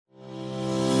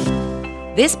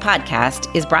This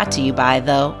podcast is brought to you by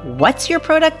the What's Your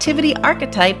Productivity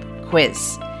Archetype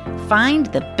quiz. Find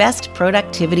the best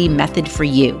productivity method for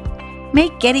you.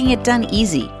 Make getting it done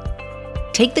easy.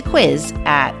 Take the quiz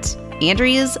at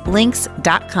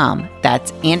AndreasLinks.com.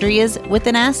 That's Andreas with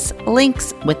an S,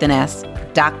 links with an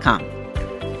S.com.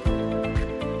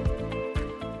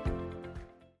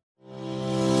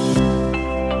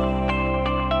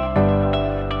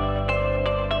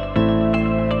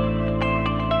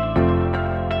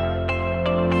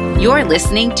 You're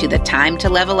listening to the Time to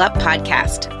Level Up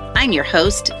podcast. I'm your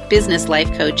host, business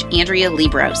life coach Andrea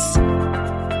Libros.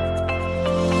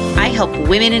 I help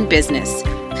women in business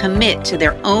commit to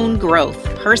their own growth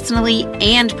personally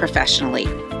and professionally.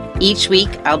 Each week,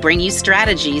 I'll bring you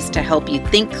strategies to help you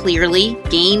think clearly,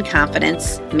 gain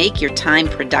confidence, make your time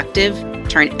productive,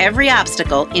 turn every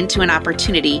obstacle into an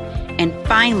opportunity, and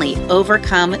finally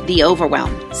overcome the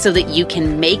overwhelm so that you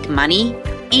can make money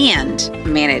and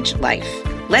manage life.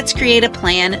 Let's create a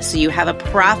plan so you have a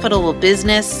profitable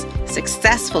business,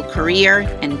 successful career,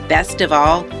 and best of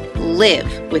all, live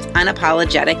with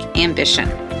unapologetic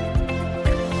ambition.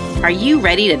 Are you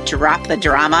ready to drop the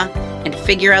drama and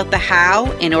figure out the how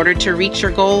in order to reach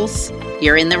your goals?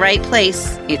 You're in the right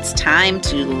place. It's time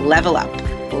to level up.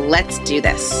 Let's do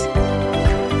this.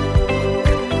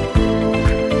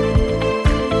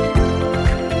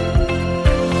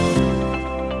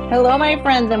 Hello, my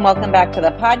friends, and welcome back to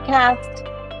the podcast.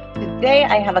 Today,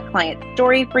 I have a client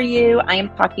story for you. I am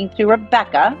talking to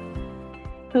Rebecca,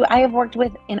 who I have worked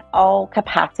with in all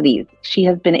capacities. She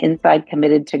has been inside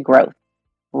Committed to Growth,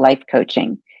 life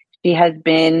coaching. She has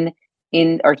been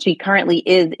she currently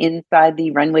is inside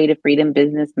the Runway to Freedom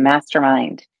Business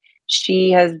Mastermind.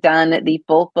 She has done the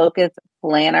Full Focus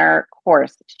Planner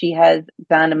course. She has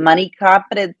done money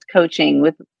confidence coaching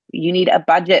with You Need a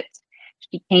Budget.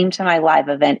 She came to my live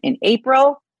event in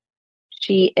April.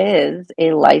 She is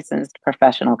a licensed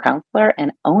professional counselor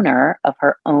and owner of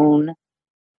her own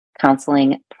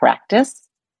counseling practice,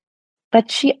 but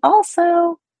she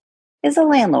also is a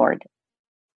landlord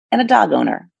and a dog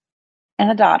owner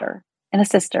and a daughter and a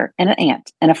sister and an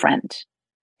aunt and a friend.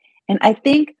 And I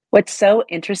think what's so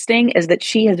interesting is that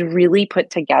she has really put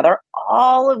together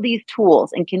all of these tools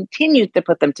and continues to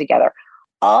put them together,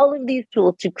 all of these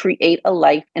tools to create a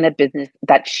life and a business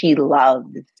that she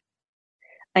loves.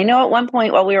 I know at one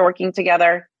point while we were working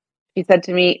together, she said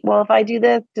to me, well, if I do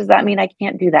this, does that mean I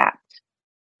can't do that?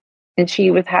 And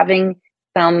she was having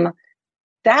some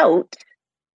doubt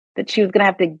that she was going to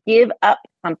have to give up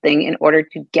something in order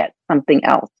to get something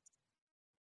else.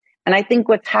 And I think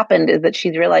what's happened is that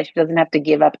she's realized she doesn't have to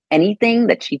give up anything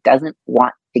that she doesn't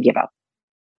want to give up.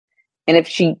 And if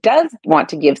she does want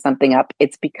to give something up,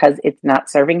 it's because it's not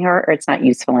serving her or it's not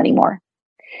useful anymore.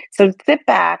 So sit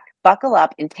back, buckle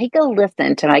up, and take a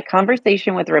listen to my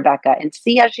conversation with Rebecca and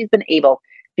see how she's been able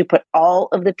to put all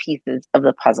of the pieces of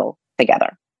the puzzle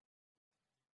together.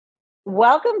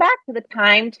 Welcome back to the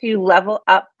Time to Level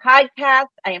Up podcast.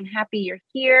 I am happy you're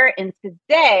here. And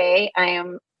today I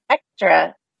am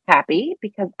extra happy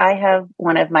because I have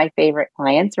one of my favorite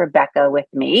clients, Rebecca, with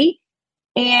me.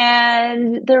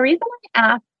 And the reason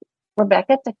I asked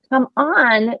Rebecca to come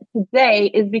on today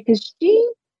is because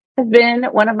she has been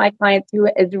one of my clients who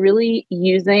is really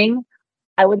using,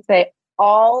 I would say,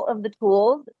 all of the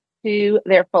tools to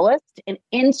their fullest and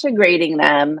integrating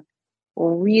them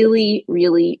really,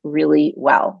 really, really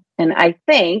well. And I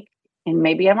think, and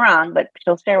maybe I'm wrong, but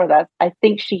she'll share with us, I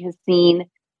think she has seen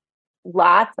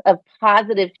lots of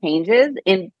positive changes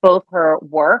in both her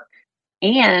work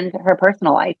and her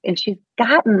personal life. And she's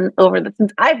gotten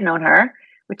since I've known her,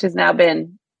 which has now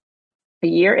been a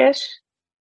year-ish,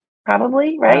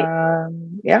 probably, right?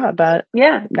 About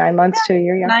 9 months to a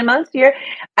year. Yeah. 9 months to a year.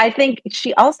 I think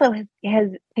she also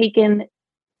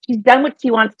she's done what she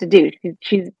wants to do.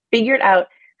 She's figured out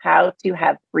how to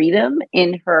have freedom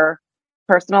in her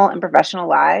personal and professional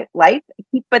life,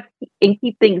 keep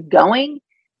things going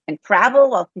and travel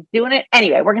while she's doing it.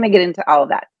 Anyway, we're going to get into all of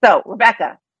that. So,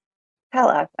 Rebecca, tell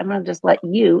us, I'm going to just let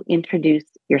you introduce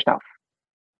yourself.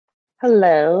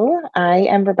 Hello, I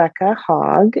am Rebecca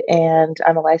Hogg, and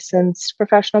I'm a licensed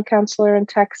professional counselor in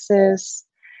Texas,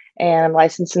 and I'm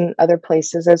licensed in other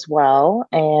places as well.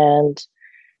 And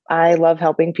I love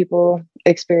helping people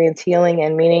experience healing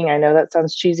and meaning. I know that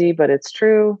sounds cheesy, but it's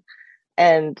true.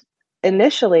 And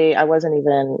initially, I wasn't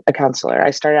even a counselor. I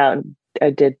started out and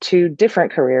I did 2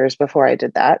 different careers before I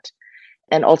did that,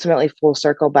 and ultimately full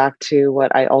circle back to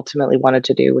what I ultimately wanted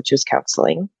to do, which is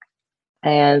counseling.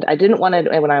 And I didn't want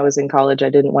to, when I was in college, I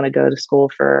didn't want to go to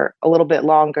school for a little bit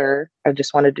longer. I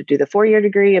just wanted to do the 4-year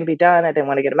degree and be done. I didn't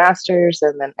want to get a master's,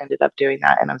 and then ended up doing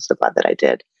that. And I'm so glad that I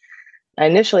did.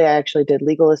 initially, I actually did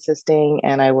legal assisting,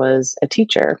 and I was a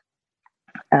teacher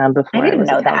before I I didn't was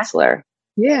a know that. counselor.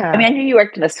 Yeah. I mean, I knew you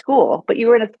worked in a school, but you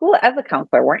were in a school as a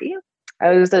counselor, weren't you?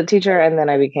 I was a teacher, and then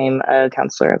I became a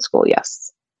counselor in school.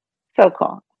 Yes. So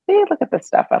cool. See, look at the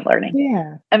stuff I'm learning.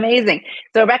 Yeah. Amazing.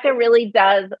 So Rebecca really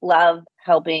does love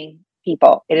helping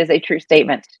people. It is a true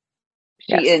statement.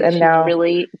 She's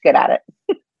really good at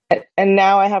it. And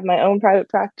now I have my own private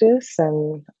practice,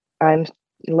 and I'm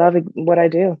loving what I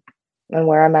do and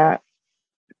where I'm at.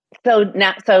 So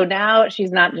now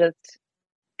she's not just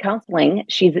counseling,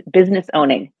 she's business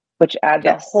owning, which adds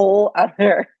a whole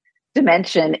other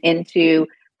dimension into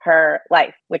her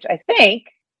life, which I think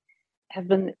has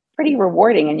been pretty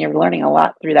rewarding, and you're learning a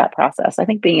lot through that process. I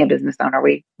think being a business owner,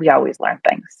 we always learn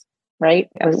things, right?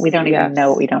 Yes. We don't even know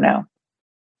what we don't know.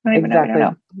 Exactly.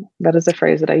 That is a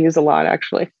phrase that I use a lot,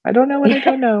 actually. I don't know what I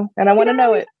don't know, and I want to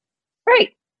know it.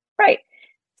 Right.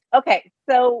 Okay.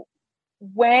 So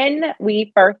when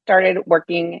we first started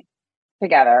working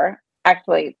together,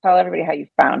 actually tell everybody how you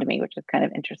found me, which is kind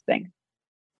of interesting.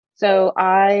 So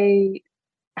I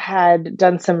had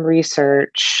done some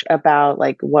research about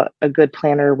like what a good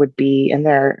planner would be, and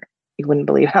you wouldn't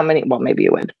believe how many, well, maybe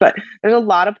you would, but there's a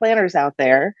lot of planners out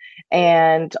there.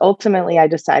 And ultimately I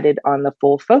decided on the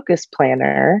Full Focus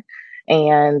Planner.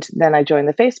 And then I joined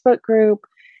the Facebook group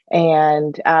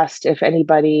and asked if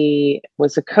anybody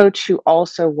was a coach who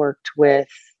also worked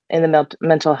in the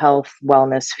mental health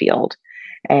wellness field.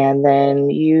 And then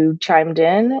you chimed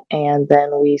in, and then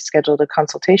we scheduled a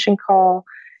consultation call,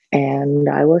 and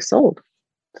I was sold.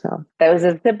 So that was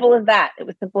as simple as that. It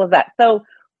was simple as that. So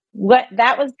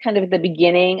that was kind of the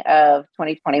beginning of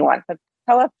 2021. So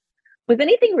tell us, was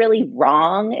anything really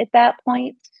wrong at that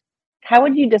point? How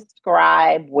would you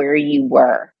describe where you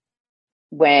were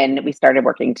when we started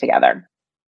working together?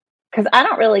 Because I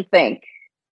don't really think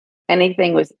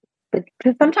anything was,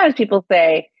 because sometimes people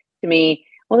say to me,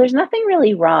 well, there's nothing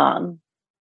really wrong,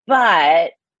 and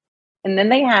then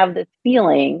they have this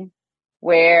feeling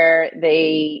where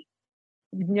they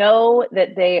know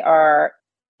that they are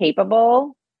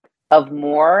capable of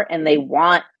more and they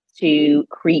want to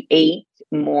create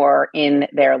more in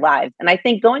their lives. And I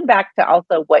think going back to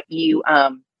also what you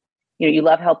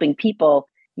love helping people,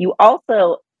 you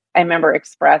also, I remember,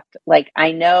 expressed like,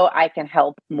 I know I can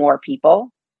help more people.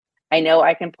 I know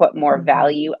I can put more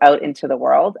value out into the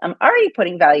world. I'm already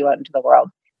putting value out into the world,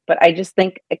 but I just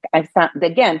think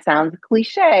sounds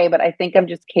cliche, but I think I'm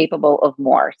just capable of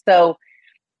more. So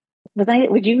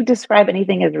would you describe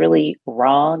anything as really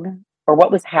wrong, or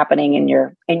what was happening in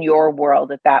your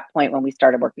world at that point when we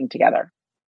started working together?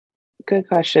 Good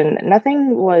question.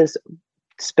 Nothing was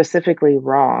specifically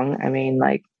wrong. I mean,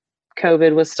 like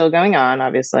COVID was still going on,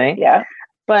 obviously. Yeah.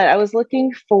 But I was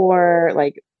looking for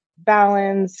like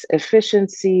balance,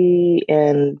 efficiency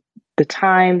in the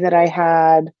time that I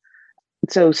had.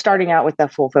 So starting out with the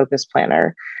Full Focus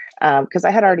Planner, because I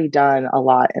had already done a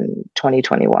lot in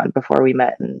 2021 before we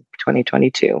met in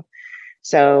 2022.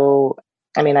 So,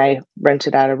 I mean, I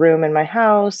rented out a room in my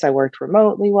house. I worked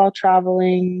remotely while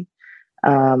traveling.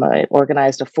 I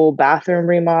organized a full bathroom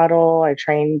remodel. I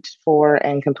trained for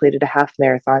and completed a half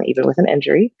marathon, even with an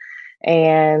injury.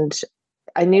 And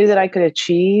I knew that I could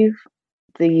achieve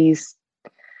these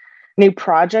new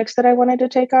projects that I wanted to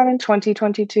take on in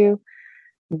 2022.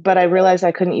 But I realized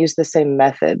I couldn't use the same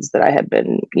methods that I had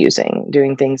been using,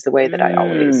 doing things the way that I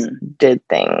always did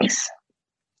things.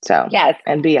 So, yes,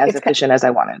 and be as efficient as I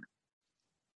wanted.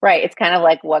 Right. It's kind of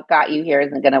like what got you here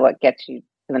isn't going to what gets you to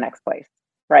the next place.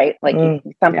 Right. Like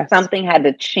something had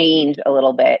to change a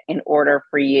little bit in order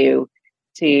for you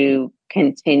to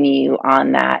continue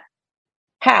on that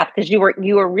path, because you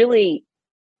were really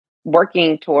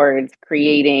working towards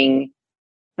creating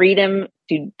freedom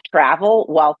to travel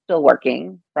while still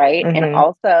working, right? Mm-hmm. And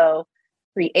also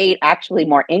create actually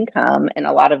more income in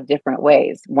a lot of different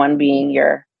ways. One being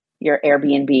your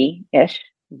Airbnb-ish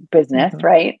business, mm-hmm.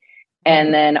 right? Mm-hmm.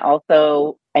 And then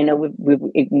also, I know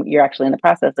you're actually in the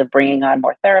process of bringing on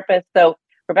more therapists. So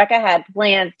Rebecca had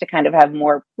plans to kind of have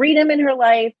more freedom in her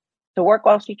life, to work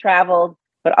while she traveled,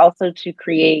 but also to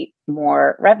create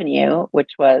more revenue,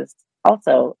 which was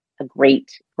also a great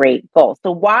goal.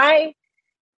 So why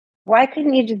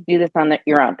couldn't you just do this on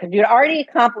your own? Because you'd already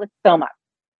accomplished so much.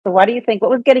 So why do you think,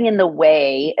 what was getting in the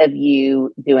way of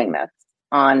you doing this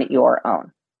on your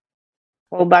own?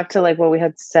 Well, back to like what we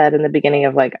had said in the beginning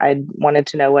of like, I wanted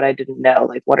to know what I didn't know.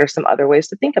 Like, what are some other ways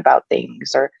to think about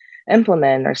things or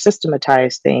implement or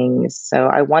systematize things? So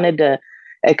I wanted to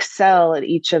excel at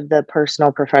each of the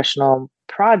personal, professional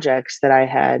projects that I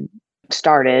had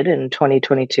started in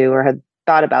 2022 or had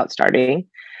thought about starting.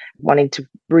 wanting to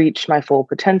reach my full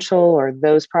potential or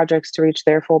those projects to reach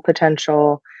their full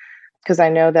potential. Because I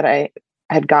know that I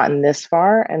had gotten this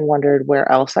far and wondered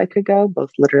where else I could go,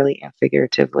 both literally and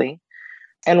figuratively.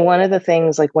 And one of the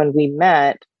things, like when we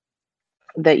met,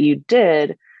 that you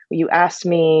asked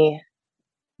me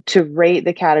to rate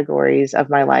the categories of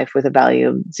my life with a value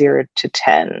of 0 to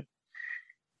 10,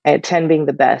 and 10 being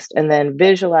the best, and then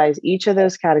visualize each of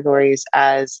those categories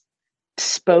as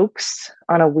spokes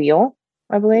on a wheel,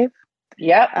 I believe.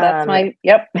 Yep, that's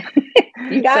yep.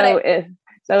 You got it.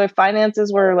 If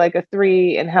finances were like a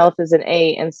 3 and health is an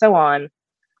 8 and so on,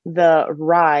 the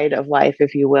ride of life,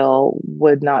 if you will,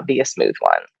 would not be a smooth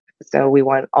one. So we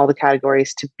want all the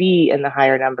categories to be in the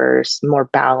higher numbers, more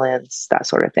balance, that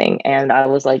sort of thing. And I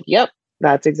was like, yep,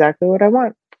 that's exactly what I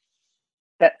want.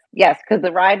 Yes, because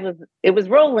the ride was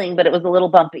rolling, but it was a little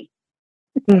bumpy.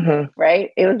 Mm-hmm.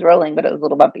 Right? It was rolling, but it was a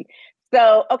little bumpy.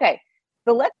 So, okay.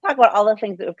 So let's talk about all the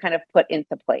things that we've kind of put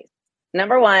into place.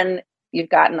 Number one, you've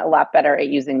gotten a lot better at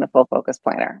using the full focus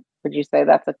planner. Would you say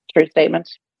that's a true statement?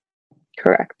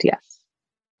 Correct. Yes.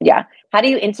 Yeah. How do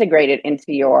you integrate it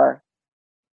into your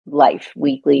life,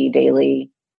 weekly, daily?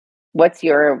 What's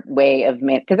your way of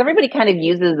because everybody kind of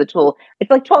uses the tool. It's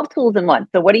like 12 tools in one.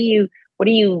 So what do you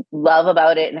love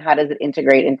about it, and how does it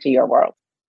integrate into your world?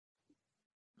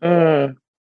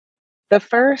 The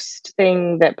first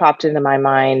thing that popped into my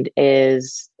mind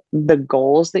is the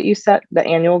goals that you set, the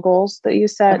annual goals that you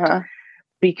set,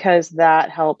 because that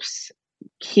helps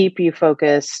keep you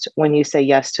focused when you say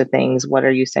yes to things. What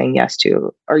are you saying yes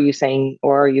to? Are you saying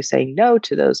no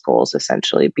to those goals,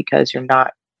 essentially, because you're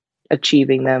not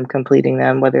achieving them, completing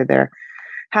them, whether they're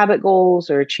habit goals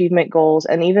or achievement goals?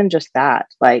 And even just that,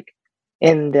 like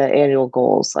in the annual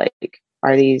goals, like,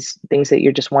 are these things that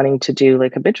you're just wanting to do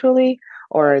like habitually,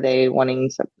 or are they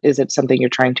is it something you're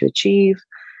trying to achieve?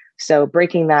 So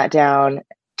breaking that down,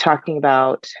 talking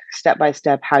about step by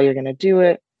step how you're going to do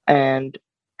it, and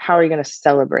how are you going to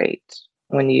celebrate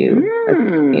when you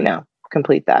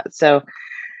complete that. So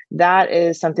that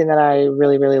is something that I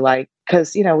really, really like,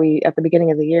 because, we, at the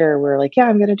beginning of the year, we're like, yeah,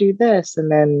 I'm going to do this.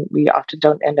 And then we often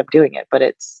don't end up doing it. But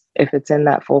if it's in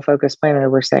that full focus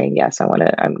planner, we're saying, yes,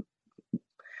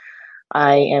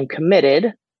 I am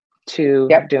committed to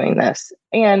doing this.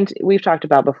 And we've talked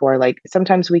about before, like,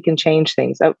 sometimes we can change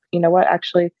things. Oh, you know what?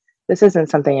 Actually, this isn't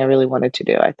something I really wanted to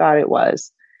do. I thought it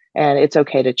was. And it's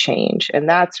okay to change. And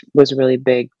that was really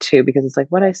big too, because it's like,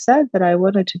 what I said that I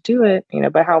wanted to do it,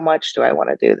 but how much do I want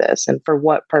to do this, and for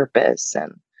what purpose,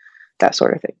 and that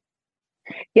sort of thing.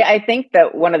 Yeah, I think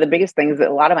that one of the biggest things that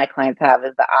a lot of my clients have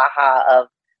is the aha of,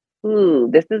 ooh,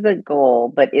 this is a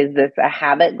goal, but is this a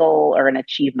habit goal or an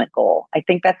achievement goal? I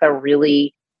think that's a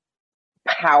really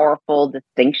powerful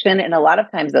distinction. And a lot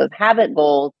of times those habit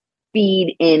goals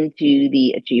feed into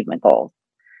the achievement goals.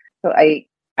 So I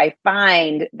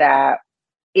find that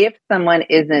if someone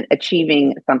isn't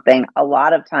achieving something, a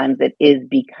lot of times it is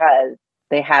because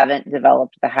they haven't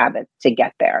developed the habits to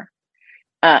get there.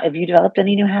 Have you developed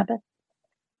any new habits?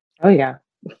 Oh, yeah.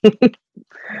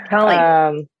 Tell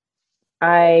me.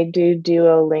 I do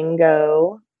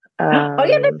Duolingo. Oh,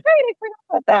 yeah, that's right. I forgot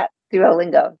about that.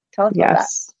 Duolingo. Tell us about that.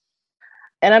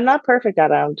 And I'm not perfect at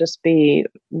it. I'll just be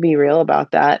real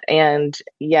about that. And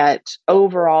yet,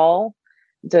 overall,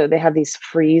 they have these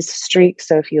freeze streaks.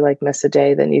 So if you miss a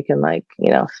day, then you can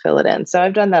fill it in. So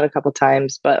I've done that a couple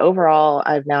times, but overall,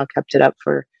 I've now kept it up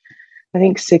for, I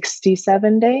think,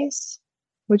 67 days,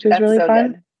 which is really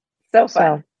fun. Good. So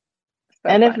fun.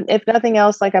 And if nothing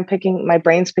else, my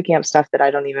brain's picking up stuff that I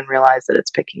don't even realize that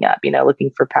it's picking up, looking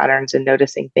for patterns and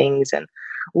noticing things and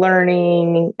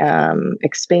learning,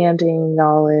 expanding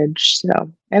knowledge.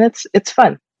 So, and it's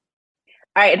fun.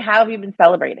 All right. And how have you been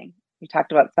celebrating? You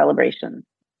talked about celebrations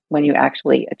when you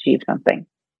actually achieve something.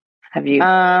 Have you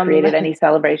created any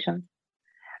celebrations?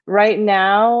 Right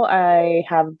now, I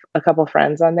have a couple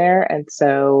friends on there. And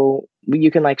so you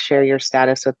can share your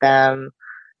status with them.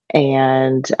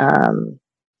 And,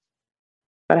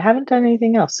 but I haven't done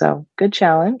anything else. So good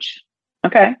challenge.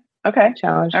 Okay.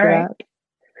 Challenge for that.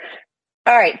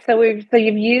 All right. So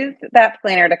you've used that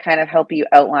planner to kind of help you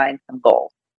outline some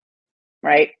goals,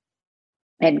 right?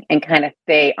 And kind of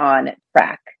stay on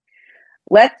track.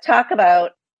 Let's talk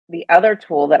about the other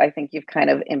tool that I think you've kind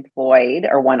of employed,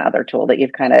 or one other tool that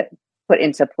you've kind of put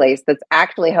into place that's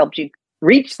actually helped you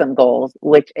reach some goals,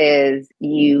 which is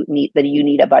you need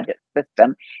a budget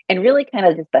system, and really kind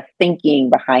of just the thinking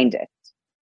behind it.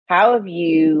 How have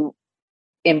you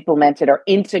implemented or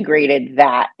integrated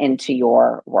that into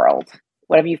your world?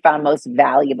 What have you found most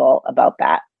valuable about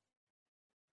that?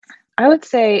 I would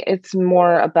say it's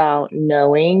more about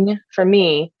knowing, for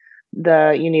me,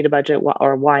 the You Need a Budget,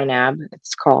 or YNAB,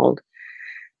 it's called.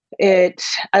 I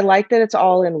like that it's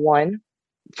all in one,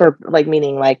 for like,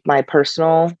 meaning like my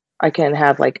personal, I can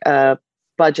have like a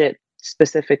budget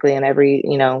specifically, and every,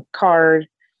 card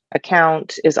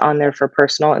account is on there for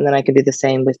personal, and then I can do the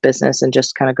same with business and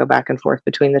just kind of go back and forth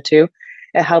between the two.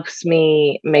 It helps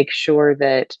me make sure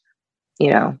that,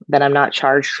 that I'm not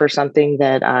charged for something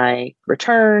that I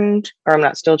returned, or I'm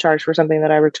not still charged for something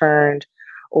that I returned,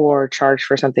 or charged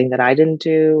for something that I didn't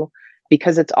do,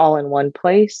 because it's all in one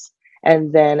place.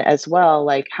 And then as well,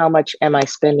 like, how much am I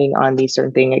spending on these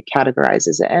certain thing? It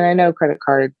categorizes it. And I know credit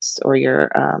cards or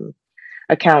your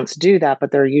accounts do that,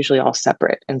 but they're usually all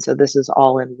separate. And so this is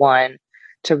all in one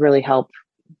to really help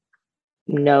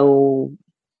know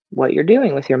what you're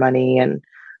doing with your money. And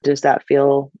does that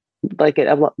feel like it?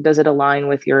 Does it align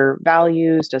with your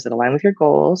values? Does it align with your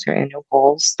goals, your annual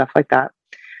goals, stuff like that?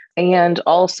 And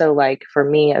also, like, for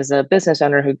me as a business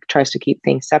owner who tries to keep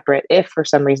things separate, if for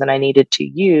some reason I needed to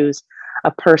use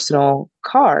a personal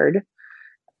card,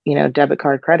 debit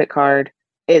card, credit card,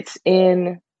 it's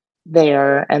in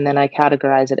there, and then I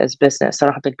categorize it as business. So I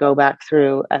don't have to go back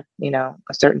through at,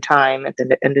 a certain time at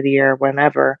the end of the year,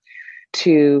 whenever,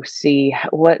 to see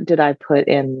what did I put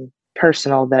in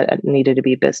personal that needed to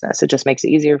be business. It just makes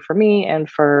it easier for me and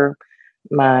for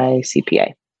my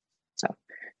CPA. So.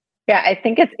 Yeah, I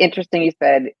think it's interesting you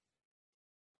said,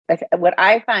 what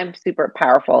I find super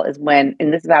powerful is when,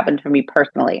 and this has happened for me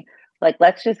personally, like,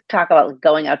 let's just talk about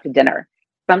going out to dinner.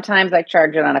 Sometimes I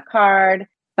charge it on a card.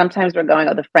 Sometimes we're going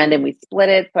out with a friend and we split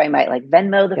it. So I might like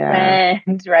Venmo the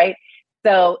friend, right?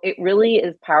 So it really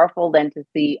is powerful then to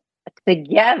see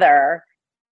together,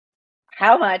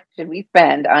 how much should we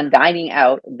spend on dining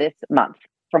out this month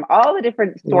from all the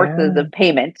different sources of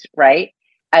payment, right?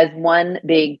 As one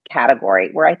big category,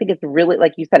 where I think it's really,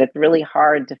 like you said, it's really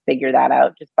hard to figure that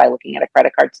out just by looking at a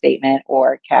credit card statement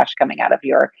or cash coming out of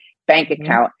your bank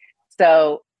account.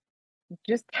 So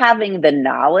just having the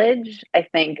knowledge, I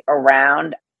think,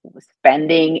 around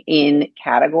spending in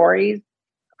categories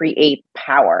creates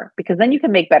power, because then you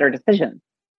can make better decisions,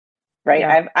 right?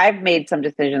 Yeah. I've made some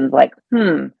decisions like,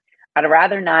 I'd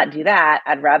rather not do that.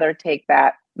 I'd rather take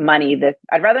that money,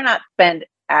 I'd rather not spend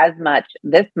as much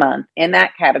this month in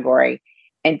that category,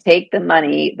 and take the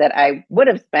money that I would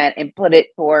have spent and put it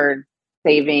toward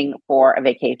saving for a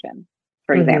vacation,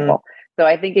 for example. So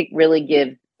I think it really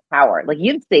gives power. Like,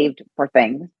 you've saved for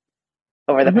things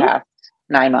over the past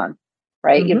 9 months,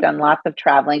 right? You've done lots of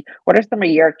traveling. What are some of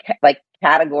your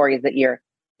categories that you're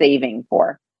saving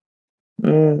for?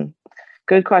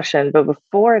 Good question. But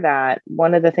before that,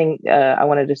 one of the things I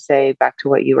wanted to say, back to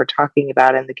what you were talking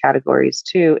about in the categories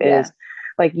too, is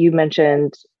like you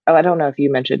mentioned, I don't know if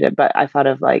you mentioned it, but I thought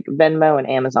of like Venmo and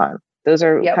Amazon. Those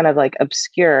are kind of like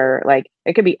obscure, like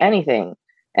it could be anything.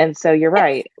 And so you're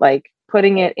right, like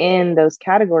putting it in those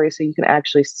categories so you can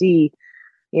actually see,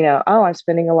 oh, I'm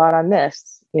spending a lot on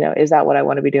this, is that what I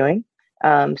want to be doing?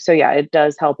 So yeah, it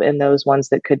does help in those ones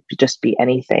that could just be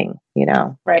anything,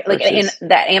 right? Like in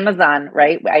that Amazon,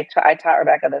 right? I taught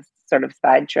Rebecca this sort of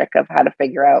side trick of how to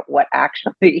figure out what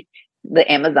actually the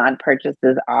Amazon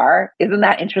purchases are. Isn't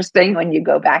that interesting when you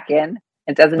go back in?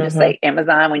 It doesn't just say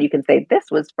Amazon, when you can say this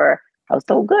was for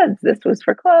household goods, this was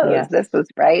for clothes, this was,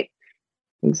 right?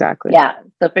 Exactly. Yeah.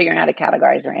 So figuring out how to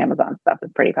categorize your Amazon stuff is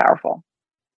pretty powerful.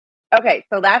 Okay.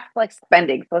 So that's like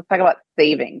spending. So let's talk about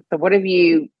saving. So what have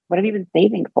you been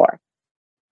saving for?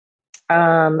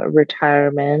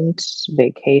 Retirement,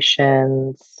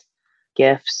 vacations,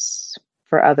 gifts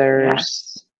for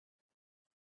others,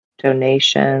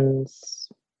 donations.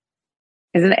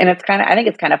 And it's I think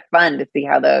it's kind of fun to see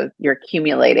how you're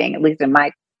accumulating, at least in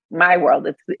my world.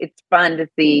 It's fun to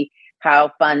see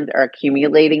how funds are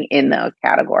accumulating in those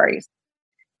categories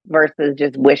versus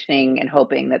just wishing and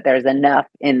hoping that there's enough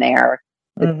in there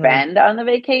to spend on the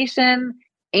vacation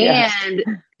and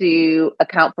to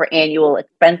account for annual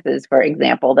expenses, for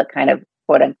example, that kind of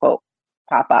quote unquote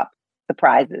pop up,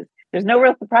 surprises. There's no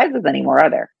real surprises anymore,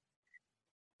 are there?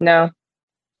 No.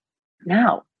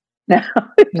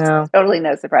 Totally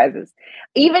no surprises.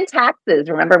 Even taxes.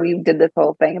 Remember, we did this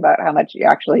whole thing about how much you're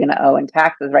actually going to owe in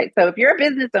taxes, right? So if you're a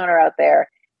business owner out there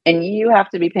and you have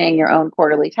to be paying your own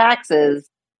quarterly taxes,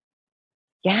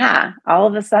 all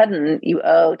of a sudden you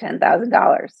owe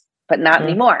 $10,000, but not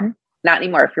anymore. Not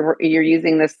anymore. If you're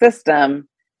using the system,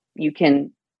 you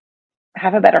can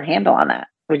have a better handle on that.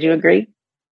 Would you agree?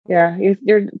 Yeah,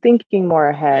 you're thinking more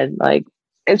ahead. Like,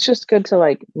 it's just good to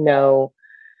like know.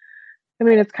 I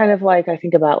mean, it's kind of like, I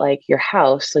think about like your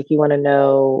house, like you want to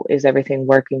know, is everything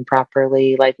working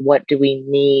properly? Like, what do we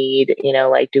need?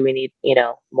 Like, do we need,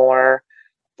 more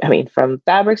I mean, from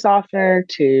fabric softener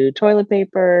to toilet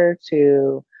paper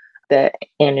to the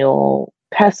annual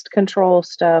pest control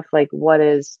stuff, like what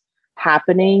is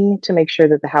happening to make sure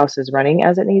that the house is running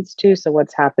as it needs to. So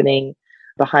what's happening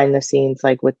behind the scenes,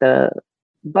 like with the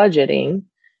budgeting,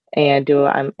 and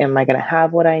am I going to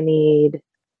have what I need?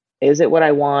 Is it what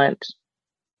I want?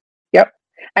 Yep.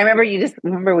 I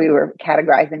remember we were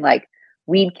categorizing like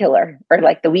weed killer or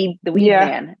like the weed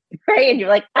man, right? And you're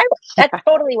like, that's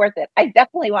totally worth it. I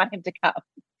definitely want him to come.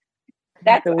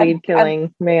 That's the weed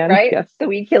killing man, right? Yes. The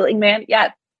weed killing man.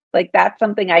 Yes. Like that's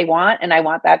something I want, and I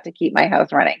want that to keep my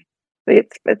house running. So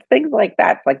it's things like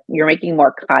that. It's like you're making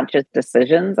more conscious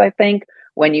decisions, I think,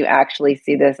 when you actually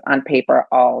see this on paper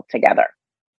all together.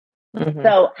 Mm-hmm.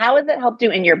 So how has it helped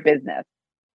you in your business?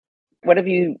 What have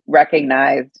you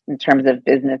recognized in terms of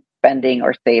business spending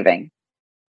or saving?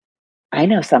 I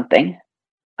know something.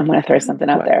 I'm going to throw something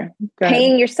out there.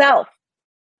 Paying yourself.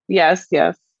 Yes,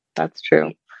 that's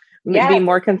true. Yes. Be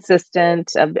more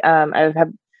consistent.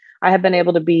 I have been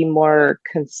able to be more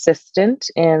consistent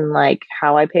in like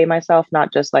how I pay myself,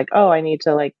 not just like, oh, I need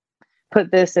to like put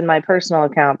this in my personal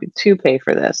account to pay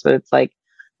for this, but it's like,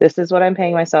 this is what I'm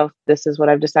paying myself. This is what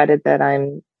I've decided that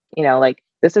I'm, like,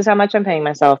 this is how much I'm paying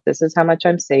myself. This is how much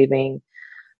I'm saving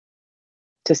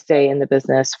to stay in the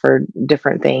business for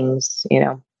different things,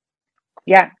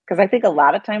 Yeah, because I think a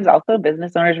lot of times also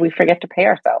business owners, we forget to pay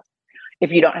ourselves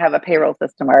if you don't have a payroll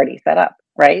system already set up,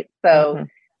 right? So,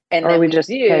 and or we just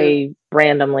pay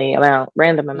random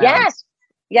amounts.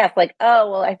 Yes, like,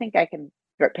 oh, well, I think I can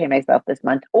pay myself this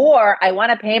month, or I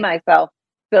want to pay myself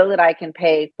so that I can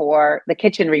pay for the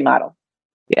kitchen remodel.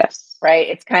 Yes. Right?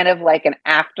 It's kind of like an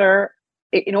after.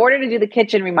 In order to do the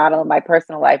kitchen remodel in my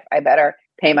personal life, I better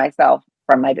pay myself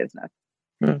from my business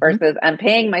versus I'm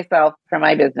paying myself from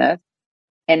my business.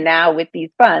 And now with these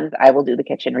funds, I will do the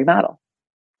kitchen remodel.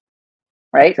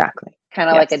 Right? Exactly. Kind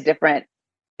of like a different,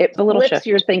 it flips shift.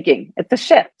 Your thinking. It's a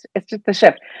shift. It's just a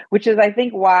shift, which is, I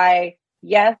think, why,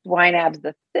 yes, YNAB's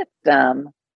the system,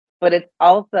 but it's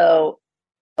also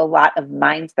a lot of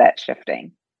mindset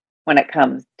shifting when it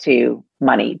comes to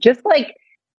money. Just like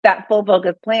that full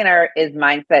focus planner is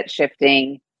mindset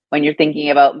shifting when you're thinking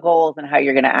about goals and how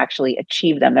you're going to actually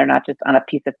achieve them. They're not just on a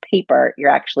piece of paper. You're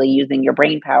actually using your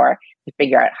brain power to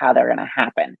figure out how they're going to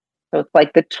happen. So it's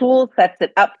like the tool sets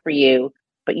it up for you,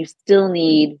 but you still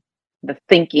need the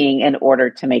thinking in order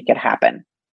to make it happen.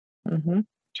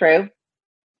 True?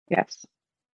 Yes.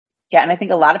 Yeah. And I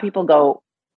think a lot of people go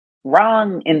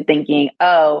wrong in thinking,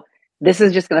 oh, this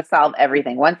is just going to solve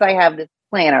everything. Once I have this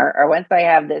planner or once I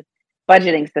have this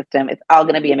budgeting system, it's all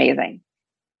going to be amazing.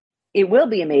 It will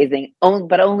be amazing,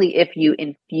 but only if you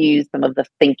infuse some of the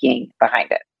thinking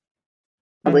behind it.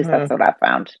 At least that's what I've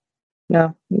found.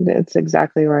 No, it's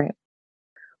exactly right.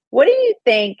 What do you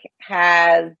think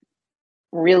has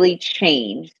really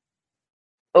changed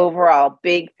overall,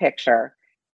 big picture,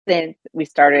 since we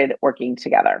started working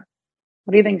together?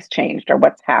 What do you think's changed or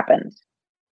what's happened?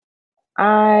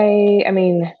 I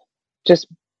mean, just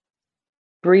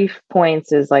brief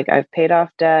points is like I've paid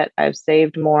off debt, I've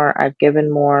saved more, I've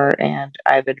given more, and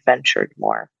I've adventured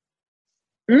more.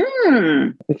 We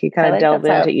can kind of delve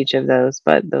into each of those,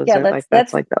 but those are like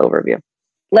that's like the overview.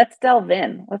 Let's delve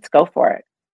in. Let's go for it.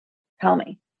 Tell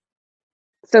me.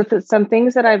 So some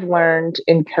things that I've learned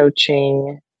in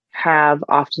coaching have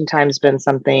oftentimes been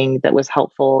something that was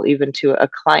helpful even to a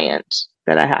client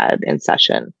that I had in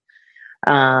session.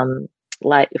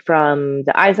 Like from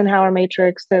the Eisenhower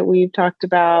matrix that we've talked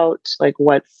about, like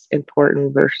what's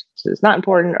important versus not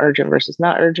important, urgent versus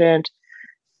not urgent,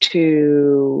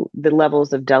 to the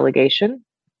levels of delegation.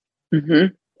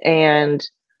 And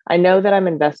I know that I'm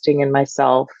investing in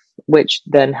myself, which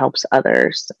then helps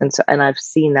others. And I've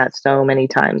seen that so many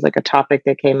times, like a topic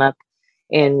that came up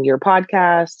in your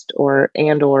podcast or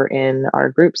in our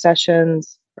group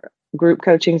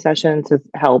coaching sessions has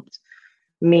helped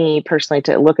me personally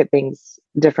to look at things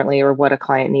differently or what a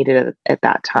client needed at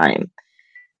that time.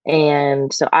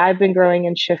 And so I've been growing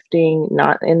and shifting,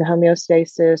 not in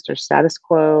homeostasis or status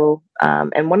quo.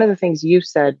 And one of the things you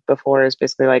said before is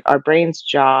basically like our brain's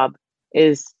job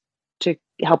is to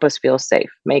help us feel safe,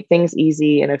 make things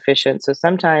easy and efficient. So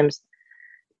sometimes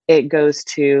it goes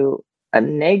to a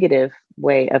negative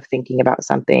way of thinking about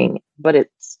something, but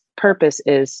its purpose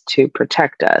is to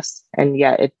protect us. And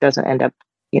yet it doesn't end up,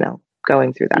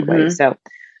 going through that way.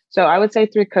 So I would say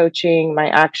through coaching, my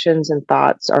actions and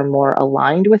thoughts are more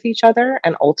aligned with each other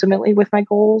and ultimately with my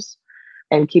goals,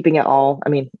 and keeping it all,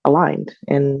 aligned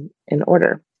in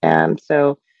order. And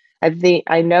so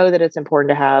I know that it's important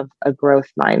to have a growth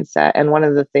mindset. And one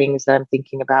of the things that I'm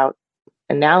thinking about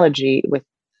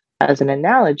as an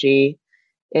analogy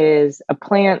is a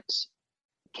plant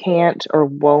can't or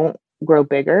won't grow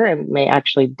bigger and may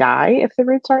actually die if the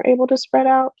roots aren't able to spread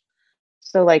out.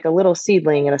 So like a little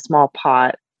seedling in a small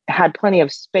pot had plenty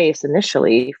of space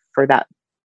initially for that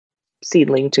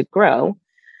seedling to grow.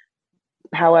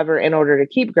 However, in order to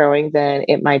keep growing, then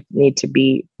it might need to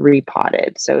be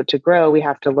repotted. So to grow, we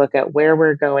have to look at where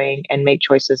we're going and make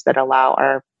choices that allow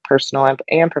our personal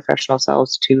and professional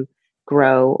selves to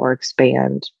grow or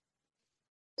expand.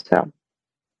 So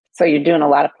you're doing a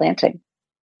lot of planting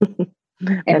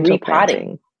and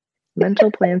repotting.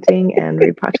 Mental planting and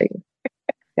repotting.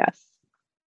 Yes.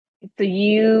 So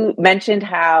you mentioned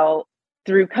how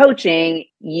through coaching,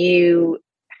 you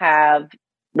have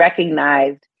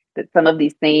recognized that some of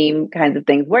these same kinds of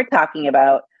things we're talking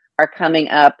about are coming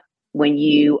up when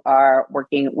you are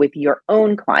working with your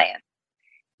own clients.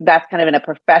 That's kind of in a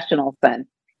professional sense.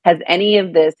 Has any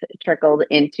of this trickled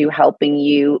into helping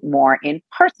you more in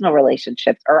personal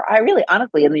relationships, or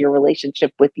honestly, in your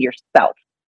relationship with yourself?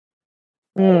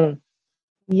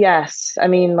 Yes. I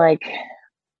mean, like,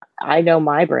 I know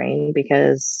my brain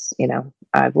because,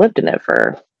 I've lived in it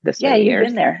for this many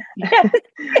years. You've been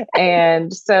there.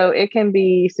 And so it can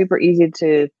be super easy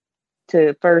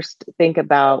to first think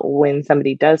about when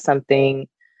somebody does something,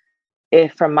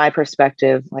 if from my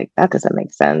perspective, like that doesn't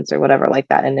make sense or whatever, like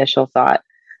that initial thought.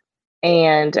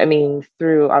 And I mean,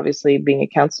 through obviously being a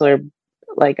counselor,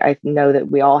 like I know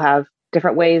that we all have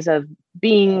different ways of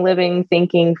being, living,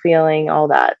 thinking, feeling, all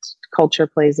that. Culture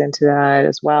plays into that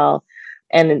as well.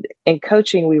 And in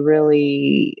coaching, we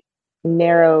really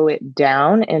narrow it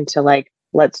down into like,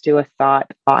 let's do a thought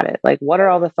audit. Like, what are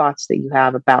all the thoughts that you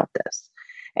have about this?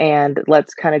 And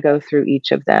let's kind of go through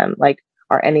each of them. Like,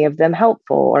 are any of them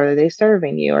helpful? Or are they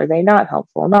serving you? Are they not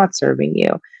helpful, not serving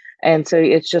you? And so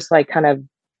it's just like kind of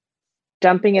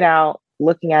dumping it out,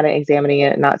 looking at it, examining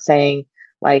it, not saying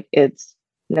like it's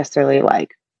necessarily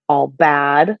like all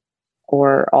bad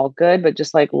or all good, but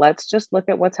just like, let's just look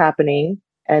at what's happening.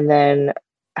 And then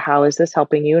how is this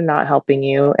helping you, not helping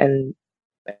you?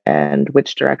 And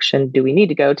which direction do we need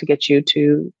to go to get you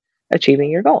to achieving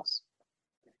your goals?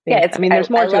 There's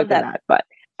more to it than that, but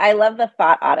I love the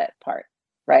thought audit part,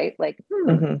 right? Like,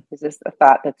 is this a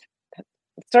thought that's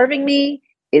serving me?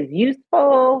 Is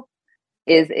useful?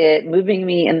 Is it moving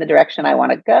me in the direction I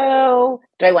want to go?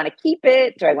 Do I want to keep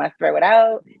it? Do I want to throw it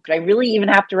out? Do I really even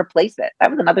have to replace it?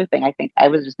 That was another thing I think I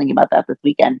was just thinking about that this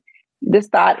weekend. This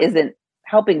thought isn't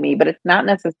helping me, but it's not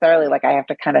necessarily like I have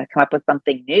to kind of come up with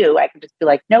something new. I can just be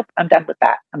like, nope, I'm done with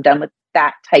that. I'm done with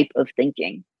that type of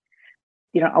thinking.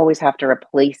 You don't always have to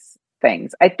replace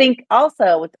things. I think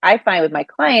also what I find with my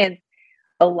clients,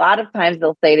 a lot of times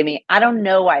they'll say to me, I don't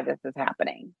know why this is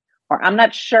happening, or I'm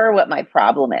not sure what my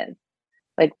problem is.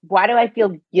 Like, why do I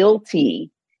feel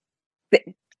guilty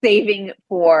saving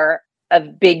for a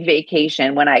big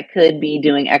vacation when I could be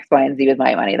doing X, Y, and Z with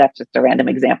my money? That's just a random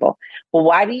example. Well,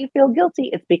 why do you feel guilty?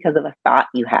 It's because of a thought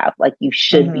you have, like you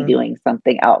should be doing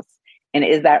something else. And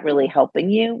is that really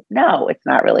helping you? No, it's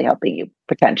not really helping you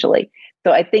potentially.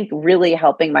 So I think really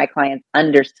helping my clients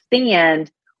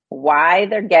understand why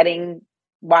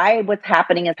what's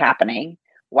happening is happening,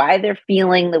 why they're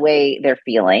feeling the way they're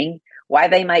feeling, why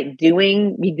they might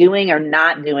be doing or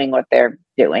not doing what they're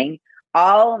doing.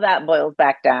 All of that boils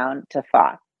back down to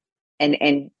thought.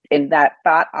 And that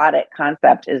thought audit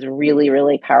concept is really,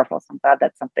 really powerful. So I'm glad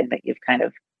that's something that you've kind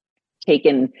of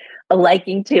taken a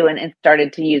liking to and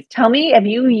started to use. Tell me, have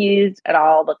you used at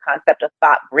all the concept of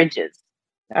thought bridges?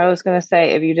 I was going to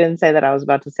say, if you didn't say that, I was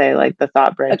about to say like the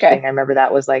thought bridge thing. I remember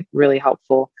that was like really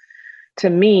helpful to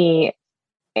me.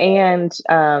 And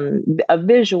a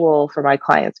visual for my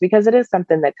clients, because it is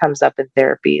something that comes up in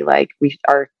therapy. Like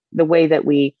the way that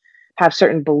we have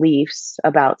certain beliefs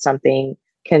about something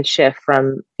can shift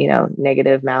from,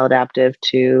 negative, maladaptive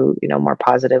to, more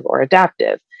positive or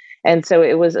adaptive. And so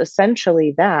it was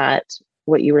essentially that,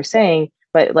 what you were saying,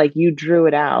 but like you drew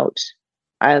it out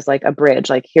as like a bridge.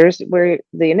 Like, here's where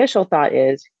the initial thought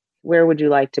is, where would you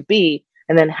like to be?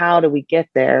 And then how do we get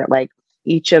there? Like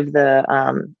each of the,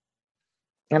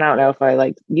 and I don't know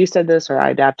if you said this or I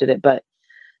adapted it, but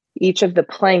each of the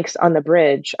planks on the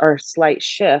bridge are slight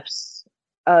shifts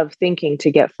of thinking to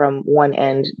get from one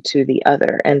end to the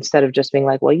other, instead of just being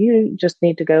like, well, you just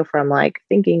need to go from like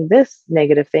thinking this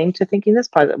negative thing to thinking this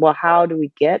positive. Well, how do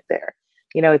we get there?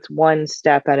 It's one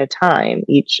step at a time,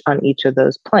 on each of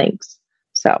those planks.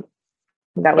 So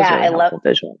that was really helpful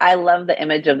visual. I love the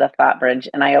image of the thought bridge.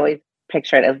 And I always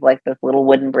picture it as like this little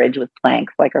wooden bridge with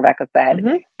planks, like Rebecca said.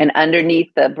 And underneath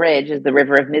the bridge is the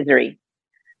river of misery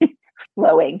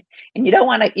flowing. And you don't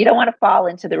want to fall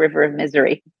into the river of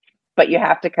misery, but you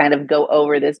have to kind of go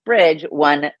over this bridge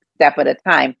one step at a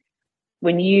time.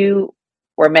 When you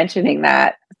were mentioning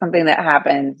that, something that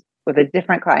happened with a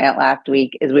different client last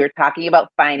week is we were talking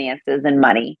about finances and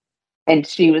money. And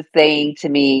she was saying to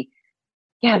me,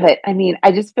 yeah, but I mean,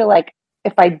 I just feel like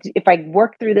if I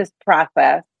work through this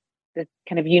process, this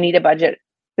kind of you need a budget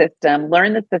system,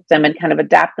 learn the system and kind of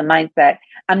adapt the mindset,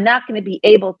 I'm not going to be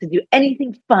able to do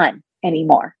anything fun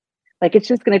anymore. Like it's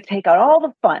just going to take out all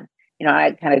the fun.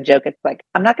 I kind of joke, it's like,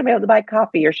 I'm not going to be able to buy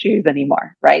coffee or shoes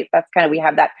anymore, right? That's kind of, we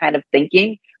have that kind of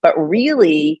thinking, but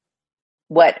really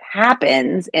what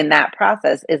happens in that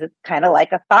process is it's kind of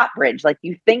like a thought bridge. Like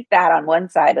you think that on one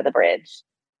side of the bridge,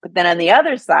 but then on the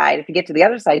other side, if you get to the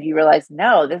other side, you realize,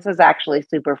 no, this is actually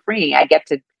super freeing. I get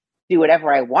to do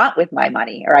whatever I want with my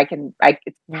money, or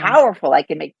it's powerful. I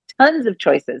can make tons of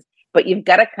choices, but you've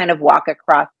got to kind of walk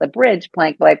across the bridge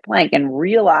plank by plank and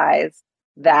realize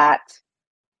that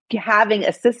having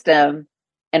a system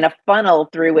and a funnel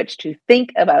through which to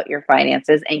think about your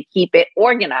finances and keep it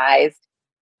organized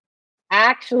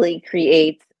actually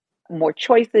creates more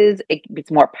choices. It's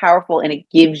more powerful and it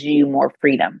gives you more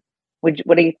freedom. Would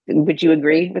you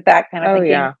agree with that kind of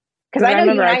thinking? Yeah. Because I know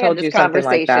you and I had this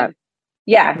conversation. Like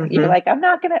yeah. Mm-hmm. You're like,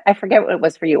 I forget what it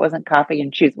was for you. It wasn't coffee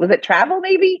and shoes. Was it travel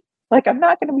maybe? Like, I'm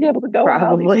not going to be able to go on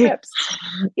all these trips.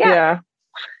 Yeah.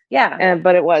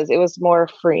 But it was more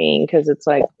freeing because it's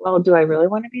like, well, do I really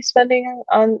want to be spending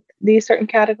on these certain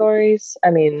categories?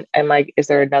 I mean, is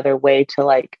there another way to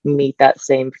like meet that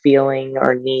same feeling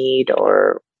or need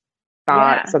or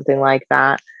thought, something like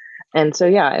that? And so,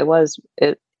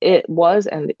 it was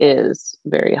and is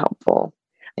very helpful.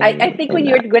 I think when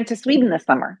you went to Sweden this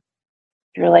summer,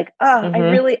 you're like, oh,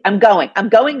 I'm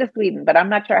going to Sweden, but I'm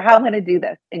not sure how I'm going to do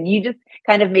this. And you just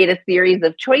kind of made a series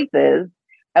of choices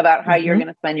about how you're going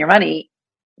to spend your money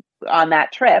on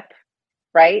that trip,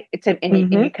 right?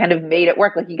 And you kind of made it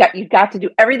work. Like you got to do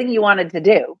everything you wanted to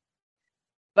do,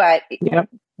 but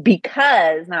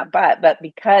because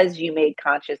you made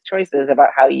conscious choices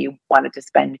about how you wanted to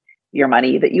spend your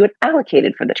money that you had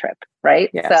allocated for the trip, right?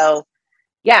 Yes. So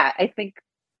I think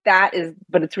that is,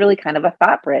 but it's really kind of a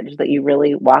thought bridge that you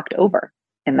really walked over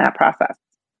in that process.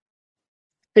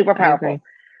 Super powerful.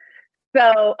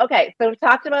 So, okay. So we've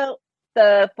talked about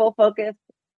the full focus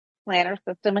planner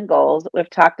system and goals. We've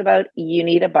talked about you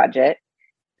need a budget.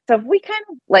 So if we kind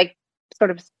of like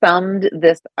sort of summed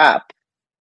this up,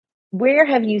 where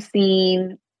have you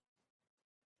seen,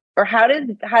 or how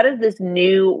does this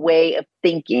new way of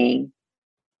thinking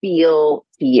feel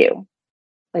to you?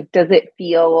 Like, how does it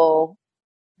feel?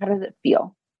 What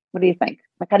do you think?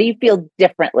 Like, how do you feel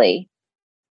differently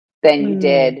than you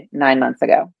did 9 months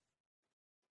ago?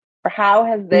 Or how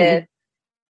has this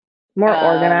more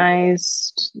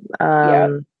organized?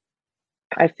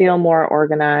 I feel more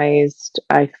organized.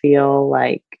 I feel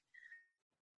like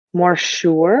more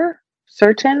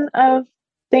certain of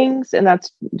things. And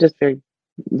that's just very,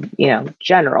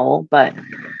 general, but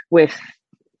with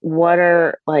what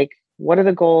are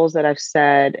the goals that I've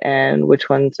said and which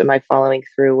ones am I following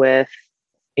through with,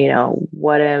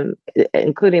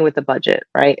 including with the budget,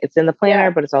 right? It's in the planner,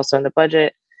 but it's also in the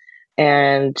budget.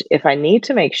 And if I need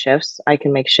to make shifts, I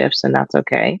can make shifts and that's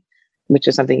okay, which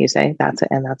is something you say, that's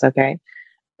okay.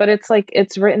 But it's like,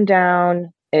 it's written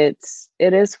down. It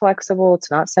is flexible. It's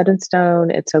not set in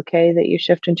stone. It's okay that you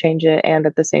shift and change it. And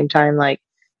at the same time, like,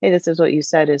 hey, this is what you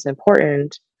said is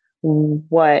important.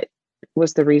 What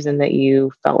was the reason that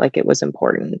you felt like it was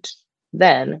important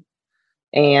then?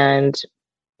 And,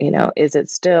 is it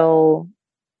still,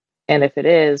 and if it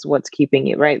is, what's keeping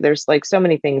you, right? There's like so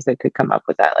many things that could come up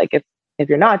with that. Like if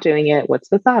you're not doing it, what's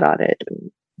the thought audit,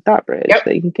 thought bridge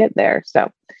that you can get there?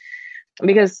 So,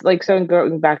 because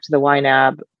going back to the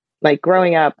YNAB, like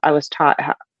growing up, I was taught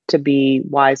how to be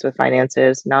wise with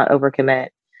finances, not overcommit.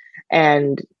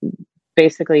 And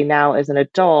basically now as an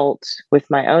adult with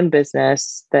my own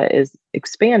business that is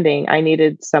expanding, I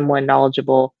needed someone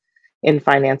knowledgeable in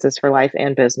finances for life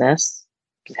and business,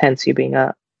 hence you being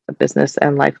a business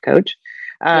and life coach.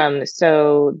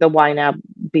 So the YNAB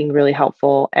being really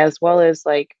helpful, as well as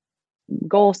like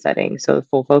goal setting. So the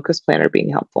full focus planner being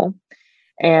helpful,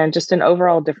 and just an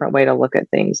overall different way to look at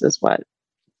things is what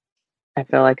I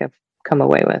feel like I've come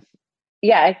away with.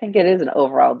 Yeah, I think it is an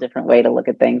overall different way to look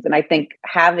at things. And I think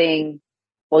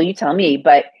you tell me,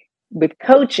 but with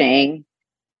coaching,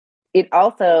 it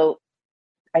also,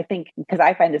 I think, because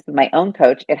I find this with my own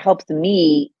coach, it helps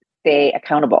me stay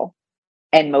accountable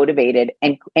and motivated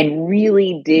and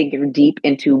really dig deep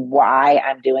into why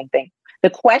I'm doing things. The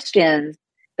questions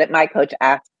that my coach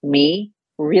asks me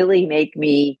really make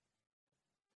me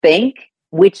think,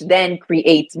 which then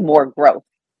creates more growth.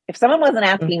 If someone wasn't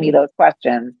asking me those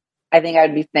questions, I think I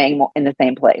would be staying in the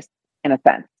same place. in a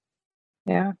sense.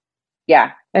 Yeah.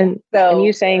 Yeah. And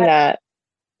you saying that,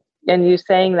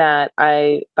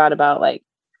 I thought about like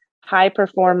high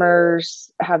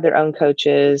performers have their own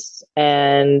coaches,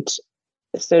 and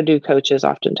so do coaches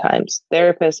oftentimes.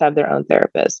 Therapists have their own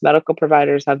therapists. Medical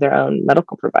providers have their own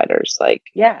medical providers. Like,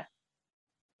 yeah,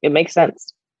 it makes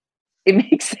sense. It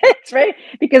makes sense, right?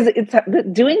 Because it's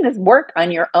doing this work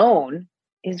on your own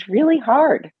is really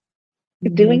hard.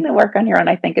 Mm-hmm. Doing the work on your own,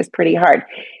 I think, is pretty hard.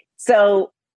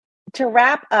 So to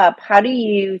wrap up, how do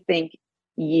you think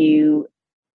you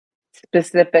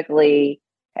specifically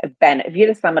have been, if you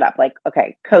had to sum it up, like,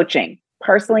 okay, coaching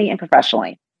personally and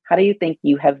professionally, how do you think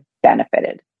you have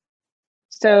benefited?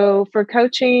 So for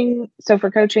coaching,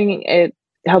 it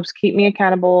helps keep me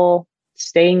accountable,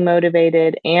 staying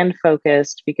motivated and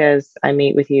focused, because I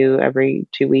meet with you every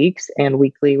 2 weeks and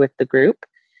weekly with the group.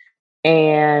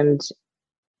 And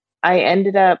I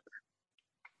ended up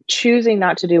choosing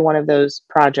not to do one of those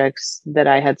projects that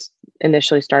I had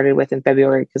initially started with in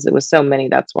February, because it was so many.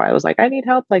 That's why I was like, I need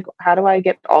help. Like, how do I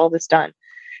get all this done?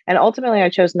 And ultimately I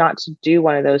chose not to do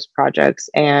one of those projects.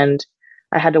 And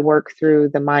I had to work through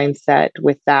the mindset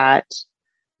with that,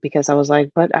 because I was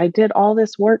like, but I did all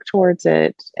this work towards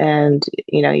it. And,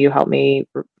 you helped me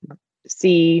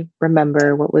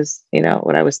remember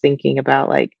what I was thinking about,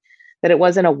 like that it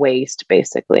wasn't a waste,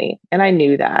 basically. And I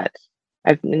knew that.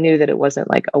 I knew that it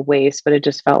wasn't like a waste, but it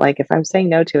just felt like if I'm saying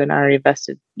no to it and I already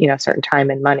invested, certain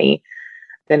time and money,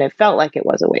 then it felt like it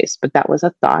was a waste. But that was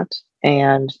a thought.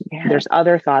 And there's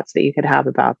other thoughts that you could have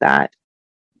about that.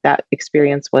 That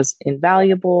experience was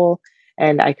invaluable,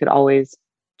 and I could always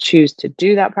choose to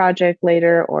do that project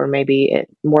later, or maybe it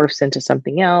morphs into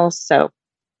something else. So,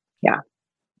 yeah.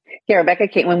 Yeah, Rebecca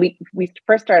Kate, when we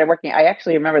first started working, I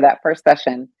actually remember that first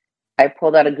session. I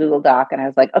pulled out a Google Doc and I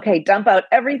was like, okay, dump out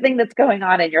everything that's going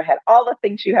on in your head, all the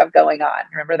things you have going on.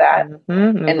 Remember that?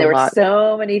 Mm-hmm. And there were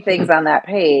so many things on that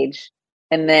page.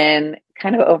 And then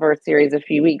kind of over a series of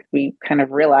few weeks, we kind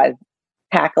of realized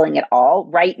tackling it all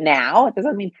right now, it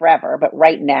doesn't mean forever, but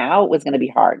right now it was going to be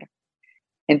hard.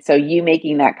 And so you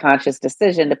making that conscious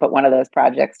decision to put one of those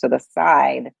projects to the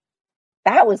side,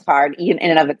 that was hard in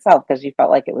and of itself, because you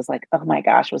felt like it was like, oh my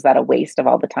gosh, was that a waste of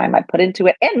all the time I'd put into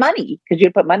it, and money, because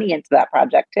you put money into that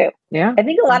project too. Yeah. I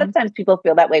think a lot of times people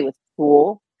feel that way with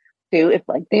school too. If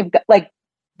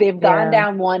they've gone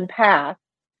down one path,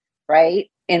 right,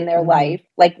 in their life,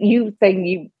 like you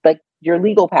saying your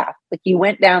legal path, like you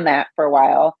went down that for a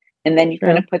while and then you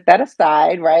kind of put that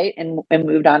aside, right, and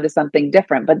moved on to something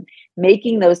different. But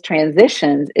making those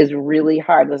transitions is really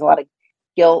hard. There's a lot of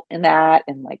guilt in that,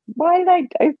 and like, why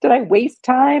did I waste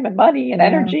time and money and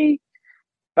energy?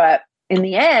 But in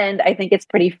the end, I think it's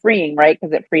pretty freeing, right?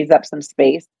 Because it frees up some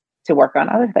space to work on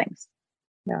other things.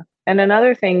 Yeah. And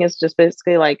another thing is just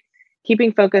basically like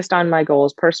keeping focused on my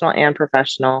goals, personal and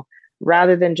professional,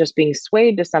 rather than just being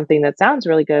swayed to something that sounds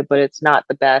really good, but it's not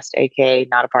the best, aka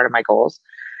not a part of my goals.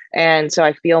 And so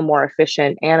I feel more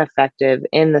efficient and effective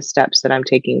in the steps that I'm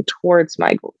taking towards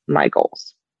my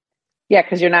goals. Yeah,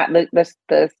 because you're not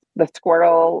the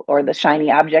squirrel or the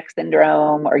shiny object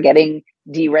syndrome or getting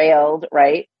derailed,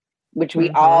 right? Which we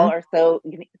all are so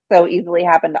easily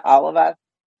happen to all of us.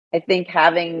 I think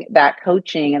having that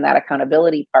coaching and that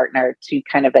accountability partner to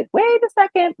kind of like, wait a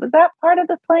second, was that part of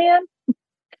the plan?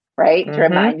 Right? To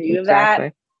remind you of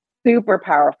that. Super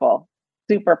powerful.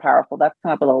 Super powerful. That's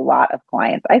come up with a lot of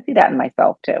clients. I see that in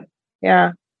myself too.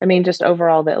 Yeah. I mean, just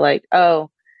overall that like, oh,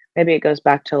 maybe it goes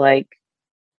back to like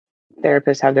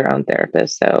therapists have their own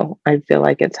therapists. So I feel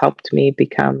like it's helped me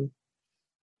become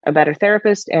a better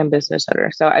therapist and business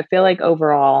owner. So I feel like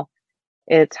overall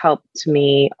it's helped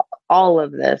me, all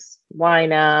of this,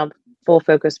 YNAB, full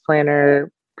focus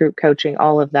planner, group coaching,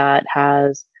 all of that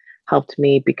has helped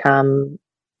me become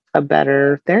a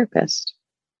better therapist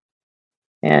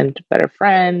and better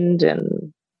friend,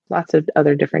 and lots of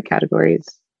other different categories.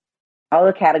 All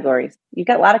the categories. You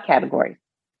got a lot of categories.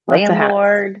 Lots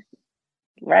landlord,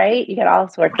 right? You got all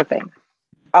sorts of things.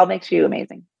 All makes you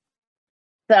amazing.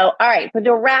 So, all right. So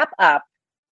to wrap up,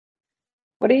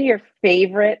 what are your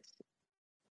favorite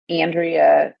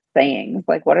Andrea sayings?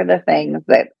 Like, what are the things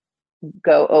that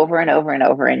go over and over and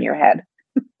over in your head?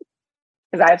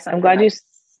 Because I have some. I'm glad you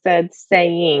said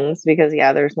sayings, because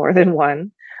there's more than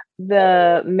one.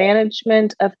 The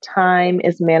management of time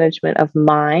is management of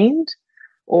mind,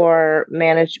 or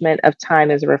management of time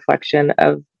is a reflection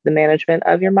of the management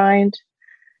of your mind.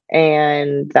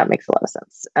 And that makes a lot of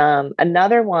sense.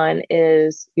 Another one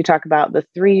is you talk about the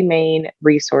three main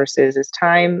resources is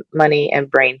time, money,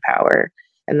 and brain power.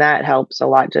 And that helps a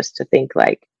lot just to think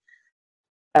like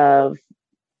of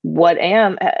what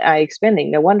am I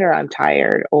expending? No wonder I'm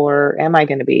tired, or am I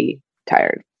going to be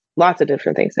tired? Lots of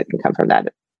different things that can come from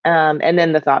that. And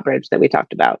then the thought bridge that we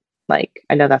talked about. Like,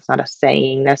 I know that's not a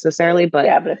saying necessarily, but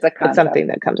it's something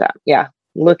that comes out. Yeah.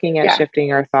 Looking at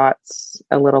shifting our thoughts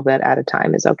a little bit at a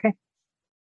time is okay.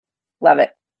 Love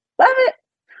it. Love it.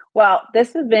 Well,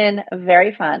 this has been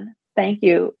very fun. Thank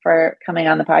you for coming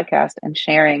on the podcast and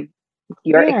sharing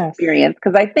your experience.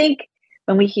 Because I think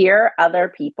when we hear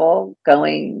other people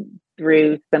going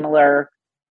through similar,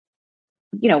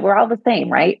 we're all the same,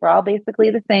 right? We're all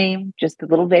basically the same, just a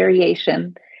little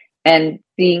variation. And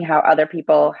seeing how other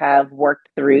people have worked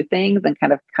through things and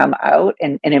kind of come out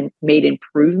and made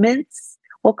improvements,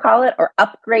 we'll call it, or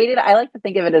upgraded. I like to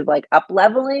think of it as like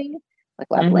up-leveling, like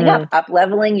leveling up,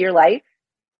 leveling your life.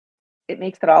 It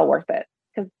makes it all worth it,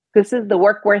 because this is the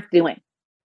work worth doing,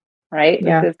 right?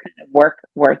 Yeah. This is kind of work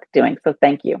worth doing. So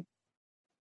thank you.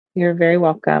 You're very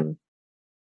welcome.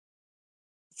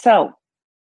 So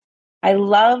I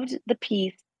loved the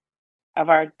piece of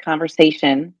our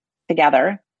conversation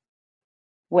together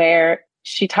where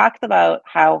she talks about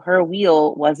how her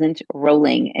wheel wasn't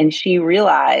rolling, and she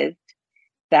realized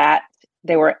that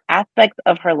there were aspects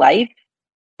of her life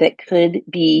that could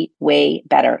be way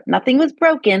better. Nothing was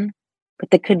broken, but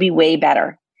that could be way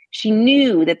better. She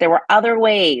knew that there were other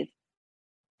ways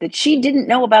that she didn't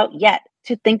know about yet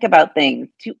to think about things,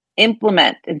 to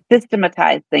implement and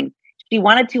systematize things. She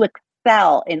wanted to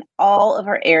excel in all of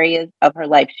her areas of her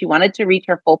life. She wanted to reach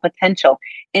her full potential.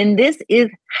 And this is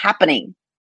happening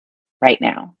right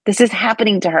now. This is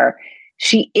happening to her.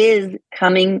 She is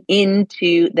coming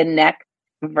into the next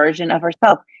version of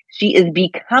herself. She is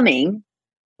becoming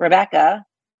Rebecca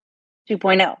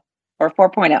 2.0 or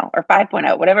 4.0 or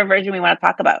 5.0, whatever version we want to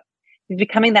talk about. She's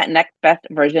becoming that next best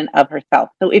version of herself.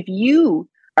 So if you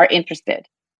are interested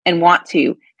and want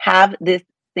to have this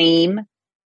same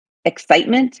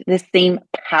excitement, this same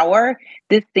power,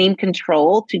 this same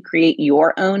control to create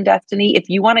your own destiny, if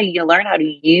you want to learn how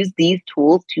to use these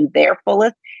tools to their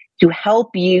fullest to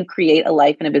help you create a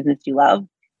life and a business you love,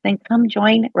 then come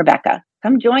join Rebecca.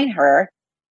 Come join her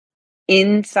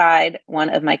inside one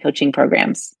of my coaching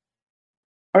programs,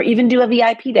 or even do a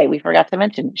VIP day. We forgot to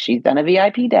mention she's done a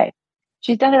VIP day.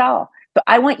 She's done it all. So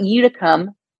I want you to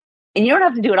come, and you don't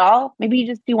have to do it all. Maybe you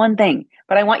just do one thing,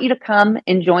 but I want you to come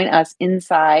and join us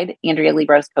inside Andrea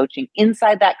Libros Coaching,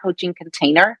 inside that coaching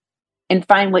container, and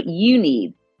find what you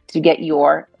need to get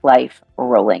your life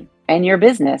rolling and your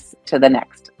business to the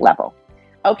next level.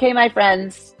 Okay, my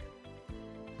friends,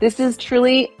 this is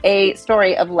truly a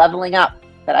story of leveling up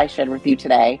that I shared with you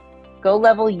today. Go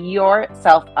level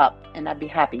yourself up, and I'd be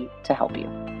happy to help you.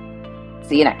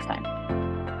 See you next time.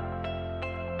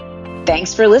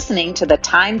 Thanks for listening to the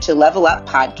Time to Level Up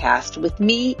podcast with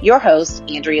me, your host,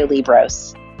 Andrea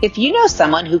Libros. If you know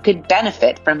someone who could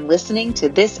benefit from listening to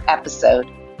this episode,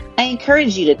 I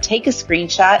encourage you to take a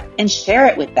screenshot and share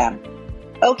it with them.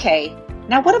 Okay,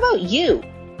 now what about you?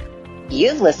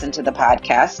 You've listened to the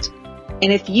podcast,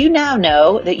 and if you now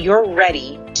know that you're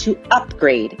ready to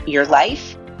upgrade your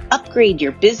life, upgrade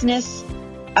your business,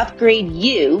 upgrade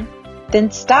you, then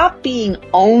stop being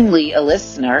only a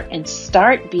listener and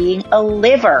start being a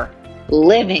liver,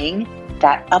 living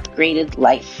that upgraded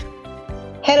life.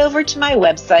 Head over to my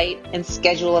website and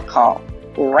schedule a call.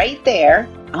 Right there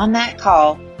on that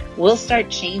call, we'll start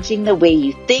changing the way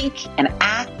you think and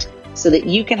act so that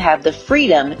you can have the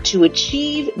freedom to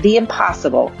achieve the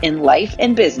impossible in life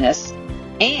and business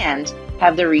and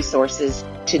have the resources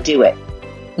to do it.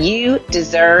 You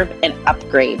deserve an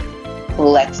upgrade.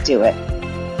 Let's do it.